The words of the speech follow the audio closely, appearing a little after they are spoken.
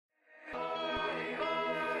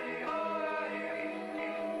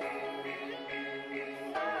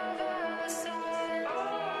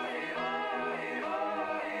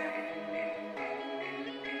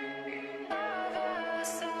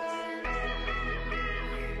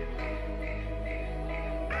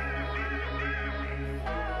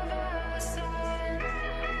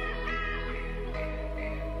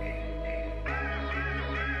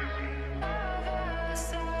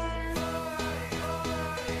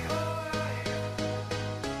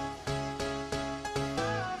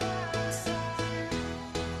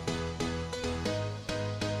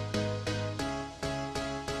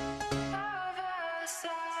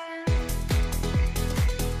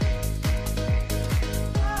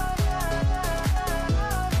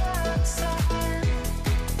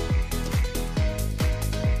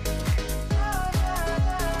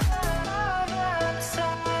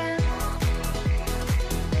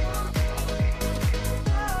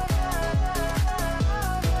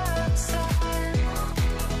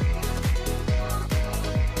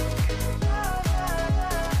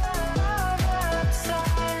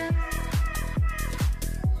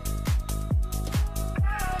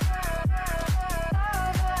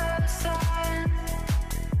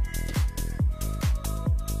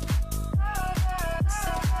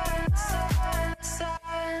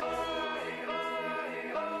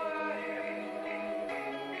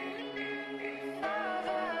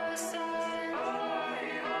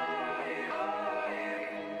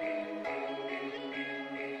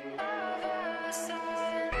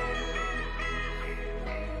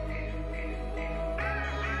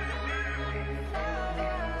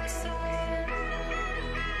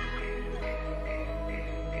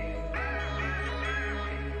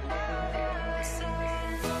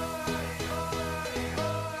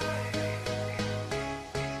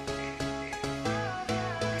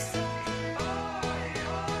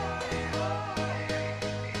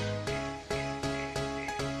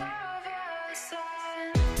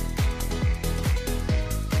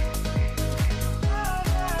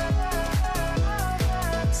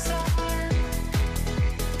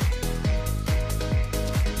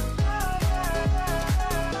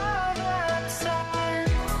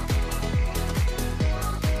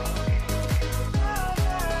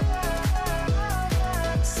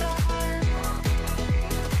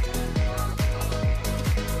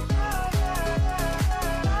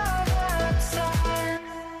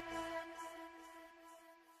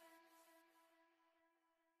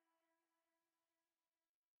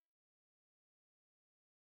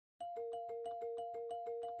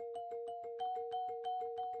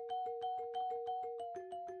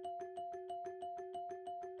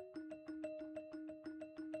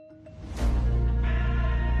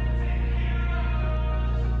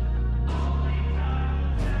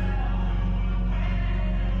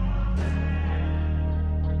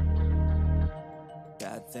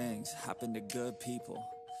things happen to good people.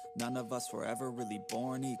 None of us were ever really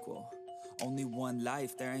born equal. Only one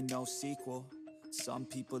life, there ain't no sequel. Some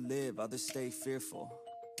people live, others stay fearful.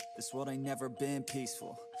 This world ain't never been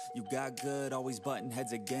peaceful. You got good, always butting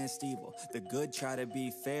heads against evil. The good try to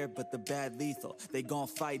be fair, but the bad lethal. They gon'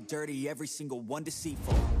 fight dirty, every single one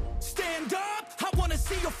deceitful. Stand up, I wanna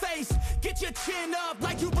see your face. Get your chin up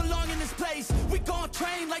like you belong in this place. We gon'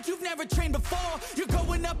 train like you've never trained before. You're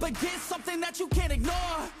going up against something that you can't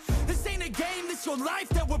ignore. This ain't a game, this your life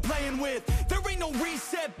that we're playing with. There ain't no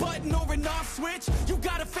reset button or an off switch. You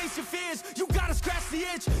gotta face your fears, you gotta scratch the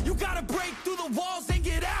itch. You gotta break through the walls and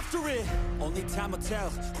get after it. Only time will tell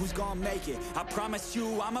who's gonna make it. I promise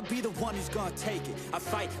you, I'ma be the one who's gonna take it. I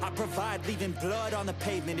fight, I provide, leaving blood on the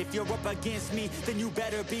pavement. If you're up against me, then you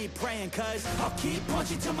better be praying. Cause I'll keep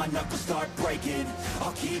punching till my knuckles start breaking.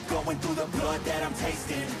 I'll keep going through the blood that I'm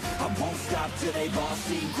tasting. I won't stop till they've all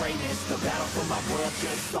seen greatness. The battle for my world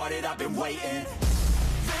just started, I've been waiting.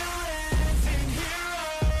 Villains and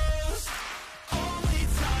heroes, only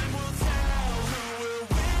time will tell who will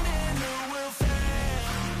win and who will fail.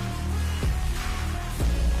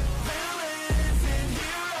 Villains and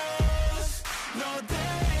heroes, no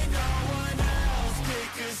there ain't no one else.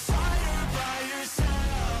 Pick a side by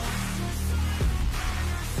yourself.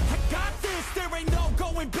 I got this, there ain't no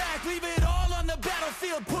going back. Leave it all on the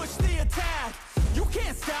battlefield, push the attack. You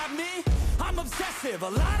can't stop me, I'm obsessive. A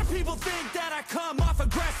lot of people think that I come off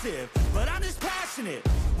aggressive, but I'm just passionate.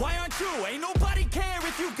 Why aren't you? Ain't nobody care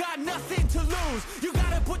if you got nothing to lose. You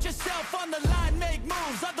gotta put yourself on the line, make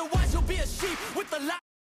moves, otherwise you'll be ashamed.